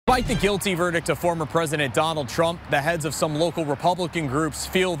Despite the guilty verdict of former President Donald Trump, the heads of some local Republican groups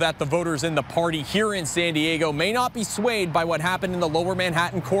feel that the voters in the party here in San Diego may not be swayed by what happened in the Lower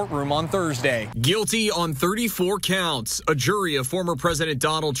Manhattan courtroom on Thursday. Guilty on 34 counts. A jury of former President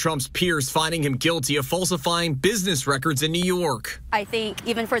Donald Trump's peers finding him guilty of falsifying business records in New York. I think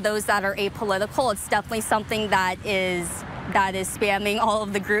even for those that are apolitical, it's definitely something that is spamming all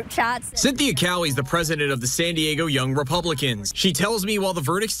of the group chats. Cynthia Cowie is the president of the San Diego Young Republicans. She tells me while the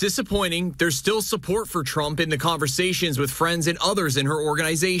verdict's disappointing, there's still support for Trump in the conversations with friends and others in her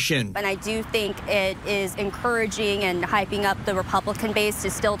organization. And I do think it is encouraging and hyping up the Republican base to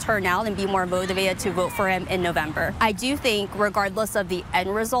still turn out and be more motivated to vote for him in November. I do think regardless of the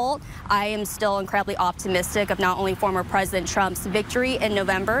end result, I am still incredibly optimistic of not only former President Trump's victory in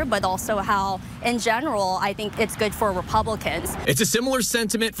November, but also how in general, I think it's good for Republicans. It's a similar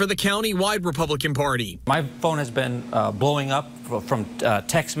sentiment for the county-wide Republican Party. My phone has been blowing up from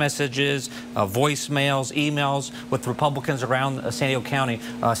text messages, voicemails, emails with Republicans around San Diego County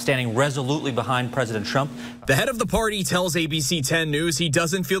standing resolutely behind President Trump. The head of the party tells ABC 10 News he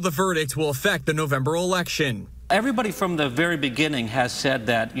doesn't feel the verdict will affect the November election. Everybody from the very beginning has said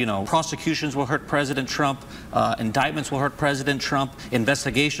that, prosecutions will hurt President Trump, indictments will hurt President Trump,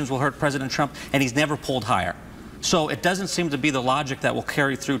 investigations will hurt President Trump, and he's never pulled higher. So it doesn't seem to be the logic that will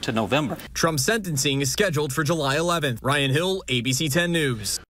carry through to November. Trump's sentencing is scheduled for July 11th. Ryan Hill, ABC 10 News.